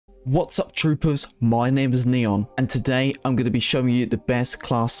What's up troopers, my name is Neon and today I'm going to be showing you the best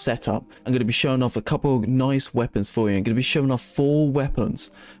class setup. I'm going to be showing off a couple of nice weapons for you. I'm going to be showing off 4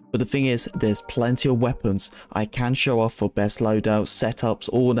 weapons, but the thing is there's plenty of weapons I can show off for best loadouts, setups,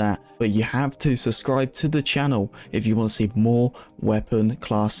 all that, but you have to subscribe to the channel if you want to see more weapon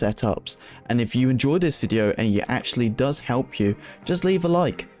class setups. And if you enjoyed this video and it actually does help you, just leave a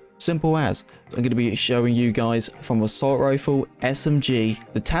like. Simple as. I'm going to be showing you guys from assault rifle, SMG,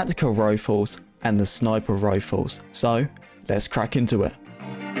 the tactical rifles and the sniper rifles. So let's crack into it.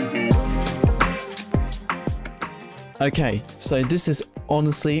 Okay, so this is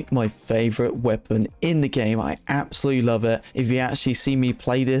honestly my favorite weapon in the game. I absolutely love it. If you actually see me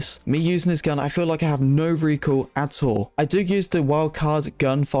play this, me using this gun, I feel like I have no recoil at all. I do use the wildcard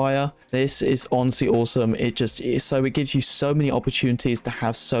gunfire. This is honestly awesome. It gives you so many opportunities to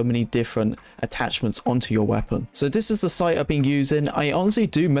have so many different attachments onto your weapon. So this is the sight I've been using. I honestly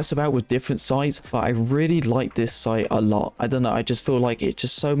do mess about with different sights, but I really like this sight a lot. I don't know, I just feel like it's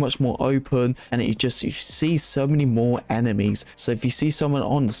just so much more open and you see so many more enemies. So if you see someone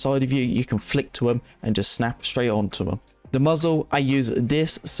on the side of you, you can flick to them and just snap straight onto them. The muzzle, I use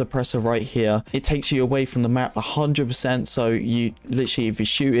this suppressor right here. It takes you away from the map 100%, so you literally, if you're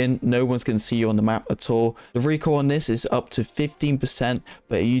shooting, no one's going to see you on the map at all. The recoil on this is up to 15%,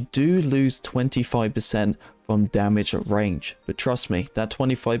 but you do lose 25% from damage at range. But trust me, that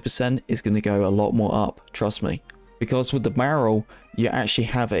 25% is going to go a lot more up, trust me. Because with the barrel, you actually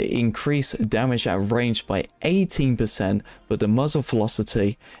have an increased damage at range by 18%, but the muzzle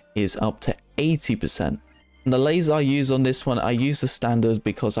velocity is up to 80%. And the laser I use on this one, I use the standard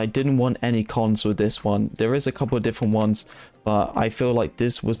because I didn't want any cons with this one. There is a couple of different ones, but I feel like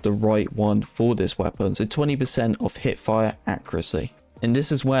this was the right one for this weapon. So 20% of hip fire accuracy. And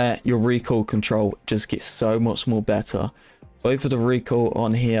this is where your recoil control just gets so much more better. Both of the recoil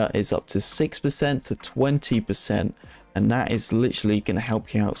on here is up to 6% to 20%. And that is literally going to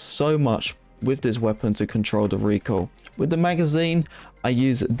help you out so much with this weapon to control the recoil. With the magazine, I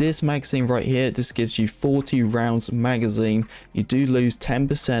use this magazine right here. This gives you 40 rounds magazine. You do lose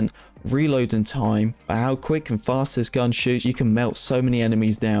 10% reloading time, but how quick and fast this gun shoots, you can melt so many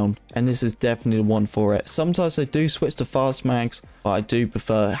enemies down, and this is definitely the one for it. Sometimes I do switch to fast mags, but I do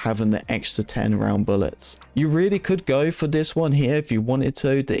prefer having the extra 10 round bullets. You really could go for this one here if you wanted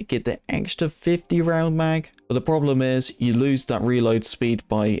to get the extra 50 round mag, but the problem is you lose that reload speed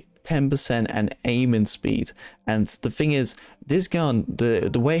by 10% and aiming speed. And the thing is, this gun,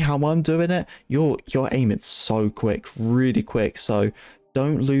 the way how I'm doing it, you're aiming so quick, really quick, so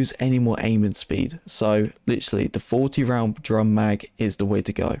don't lose any more aiming speed. So literally the 40 round drum mag is the way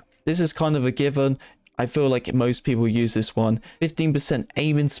to go. This is kind of a given. I feel like most people use this one. 15%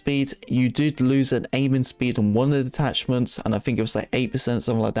 aiming speed. You did lose an aiming speed on one of the attachments, and I think it was like 8%,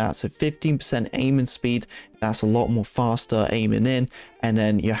 something like that. So 15% aiming speed, that's a lot more faster aiming in. And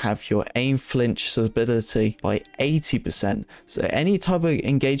then you have your aim flinch stability by 80%. So any type of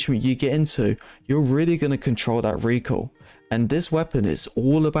engagement you get into, you're really going to control that recoil. And this weapon is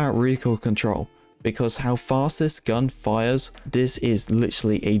all about recoil control, because how fast this gun fires, this is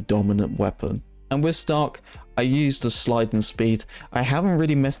literally a dominant weapon. And with stock, I use the sliding speed. I haven't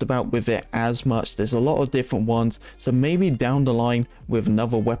really messed about with it as much. There's a lot of different ones, so maybe down the line with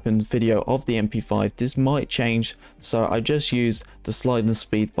another weapon video of the MP5 this might change. So I just use the sliding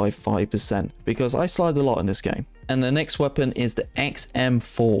speed by 5% because I slide a lot in this game. And the next weapon is the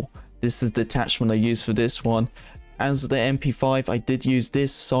XM4. This is the attachment I use for this one. As the MP5, I did use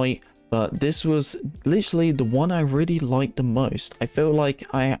this sight, but this was literally the one I really liked the most. I feel like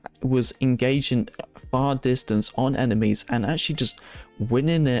I was engaging far distance on enemies and actually just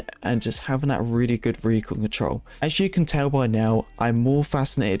winning it and just having that really good recoil control. As you can tell by now, I'm more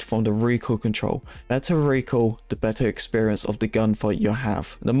fascinated from the recoil control. Better recoil, the better experience of the gunfight you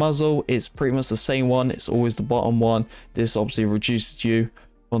have. The muzzle is pretty much the same one. It's always the bottom one. This obviously reduces you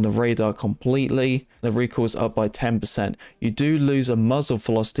on the radar completely. The recoil is up by 10%. You do lose a muzzle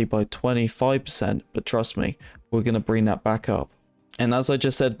velocity by 25%, but trust me, we're going to bring that back up. And as I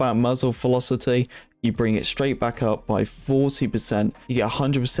just said about muzzle velocity, you bring it straight back up by 40%. You get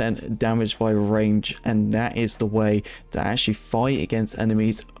 100% damage by range, and that is the way to actually fight against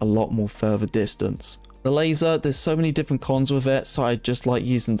enemies a lot more further distance. The laser, there's so many different cons with it, so I just like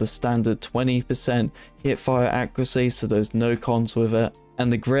using the standard 20% hip fire accuracy, so there's no cons with it.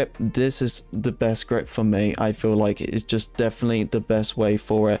 And the grip, this is the best grip for me. I feel like it is just definitely the best way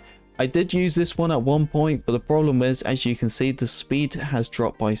for it. I did use this one at one point, but the problem is, as you can see, the speed has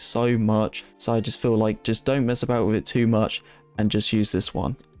dropped by so much. So I just feel like just don't mess about with it too much and just use this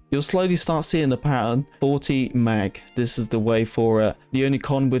one. You'll slowly start seeing the pattern. 40 mag. This is the way for it. The only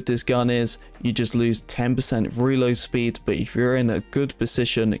con with this gun is you just lose 10% reload speed, but if you're in a good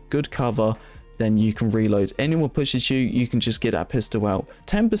position, good cover, then you can reload. Anyone pushes you, you can just get that pistol out.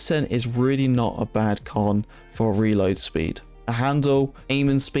 10% is really not a bad con for reload speed. A handle,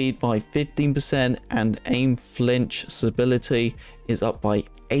 aiming speed by 15%, and aim flinch stability is up by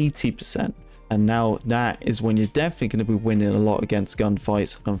 80%. And now that is when you're definitely going to be winning a lot against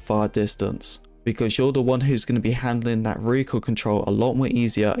gunfights and far distance, because you're the one who's going to be handling that recoil control a lot more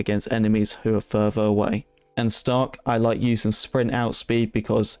easier against enemies who are further away. And stock, I like using sprint out speed,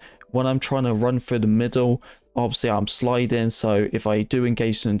 because when I'm trying to run through the middle, obviously I'm sliding, so if I do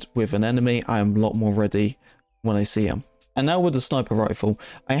engagement with an enemy, I am a lot more ready when I see him. And now with the sniper rifle,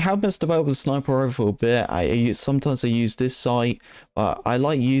 I have messed about with the sniper rifle a bit. Sometimes I use this sight, but I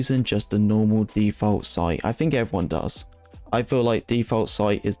like using just the normal default sight. I think everyone does. I feel like default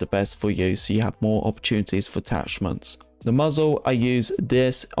sight is the best for you, so you have more opportunities for attachments. The muzzle, I use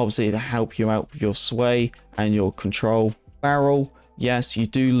this obviously to help you out with your sway and your control. Barrel, yes, you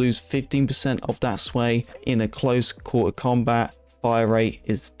do lose 15% of that sway in a close quarter combat. Fire rate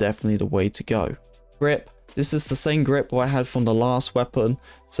is definitely the way to go. Grip. This is the same grip I had from the last weapon,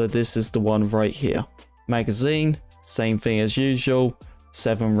 so this is the one right here. Magazine, same thing as usual,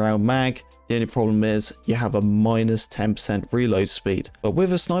 7-round mag. The only problem is you have a minus 10% reload speed. But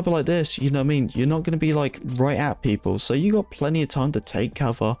with a sniper like this, you know what I mean, you're not going to be like right at people, so you got plenty of time to take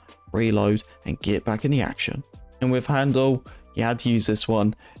cover, reload, and get back in the action. And with handle, you had to use this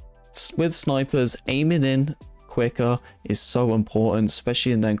one. With snipers, aiming in quicker is so important,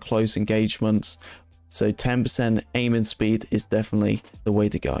 especially in them close engagements. So 10% aiming speed is definitely the way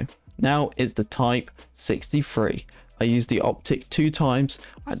to go. Now is the Type 63. I used the optic 2 times.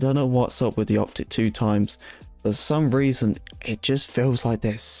 I don't know what's up with the optic 2 times. For some reason, it just feels like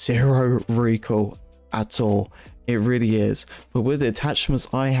there's zero recoil at all. It really is. But with the attachments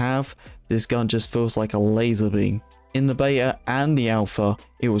I have, this gun just feels like a laser beam. In the beta and the alpha,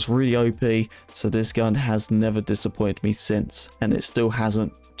 it was really OP. So this gun has never disappointed me since. And it still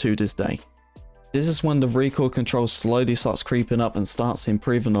hasn't to this day. This is when the recoil control slowly starts creeping up and starts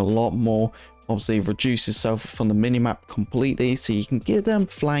improving a lot more. Obviously reduce yourself from the minimap completely, so you can get them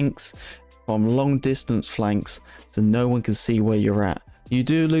flanks from long distance flanks so no one can see where you're at. You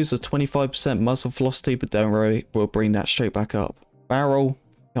do lose a 25% muzzle velocity, but don't worry, we'll bring that straight back up. Barrel,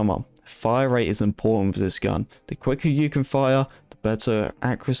 come on. Fire rate is important for this gun. The quicker you can fire, the better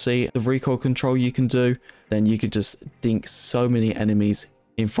accuracy, the recoil control you can do, then you can just dink so many enemies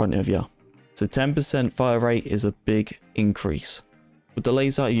in front of you. So 10% fire rate is a big increase. With the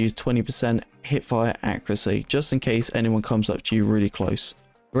laser, I use 20% hip fire accuracy, just in case anyone comes up to you really close.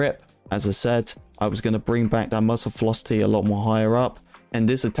 Grip, as I said, I was going to bring back that muzzle velocity a lot more higher up. And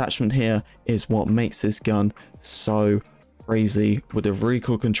this attachment here is what makes this gun so crazy with the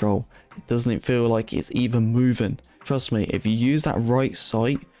recoil control. It doesn't feel like it's even moving. Trust me, if you use that right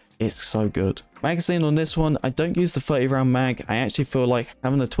sight, it's so good. Magazine on this one, I don't use the 30-round mag. I actually feel like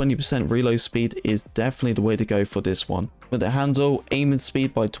having a 20% reload speed is definitely the way to go for this one. With the handle, aiming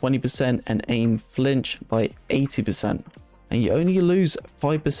speed by 20% and aim flinch by 80%. And you only lose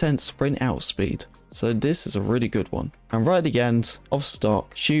 5% sprint out speed. So this is a really good one. And right at the end of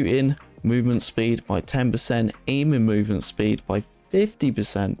stock, shooting movement speed by 10%, aiming movement speed by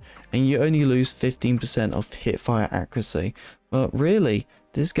 50%, and you only lose 15% of hip fire accuracy. But really,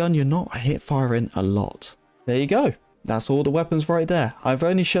 this gun you're not hip firing a lot. There you go. That's all the weapons right there. I've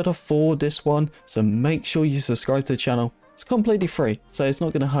only shut off 4 this one, so make sure you subscribe to the channel. It's completely free, so it's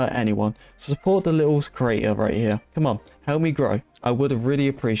not going to hurt anyone. Support the little creator right here. Come on, help me grow. I would have really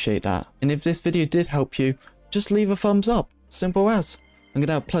appreciate that. And if this video did help you, just leave a thumbs up. Simple as. I'm going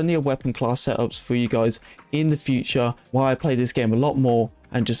to have plenty of weapon class setups for you guys in the future while I play this game a lot more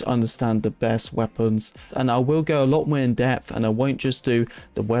and just understand the best weapons. And I will go a lot more in depth, and I won't just do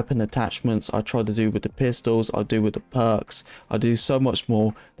the weapon attachments I try to do with the pistols. I'll do with the perks. I'll do so much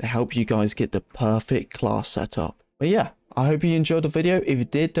more to help you guys get the perfect class setup. But yeah, I hope you enjoyed the video. If you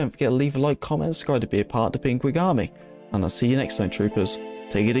did, don't forget to leave a like, comment, subscribe to be a part of the Pink Wig Army. And I'll see you next time, troopers.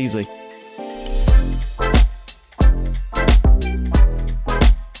 Take it easy.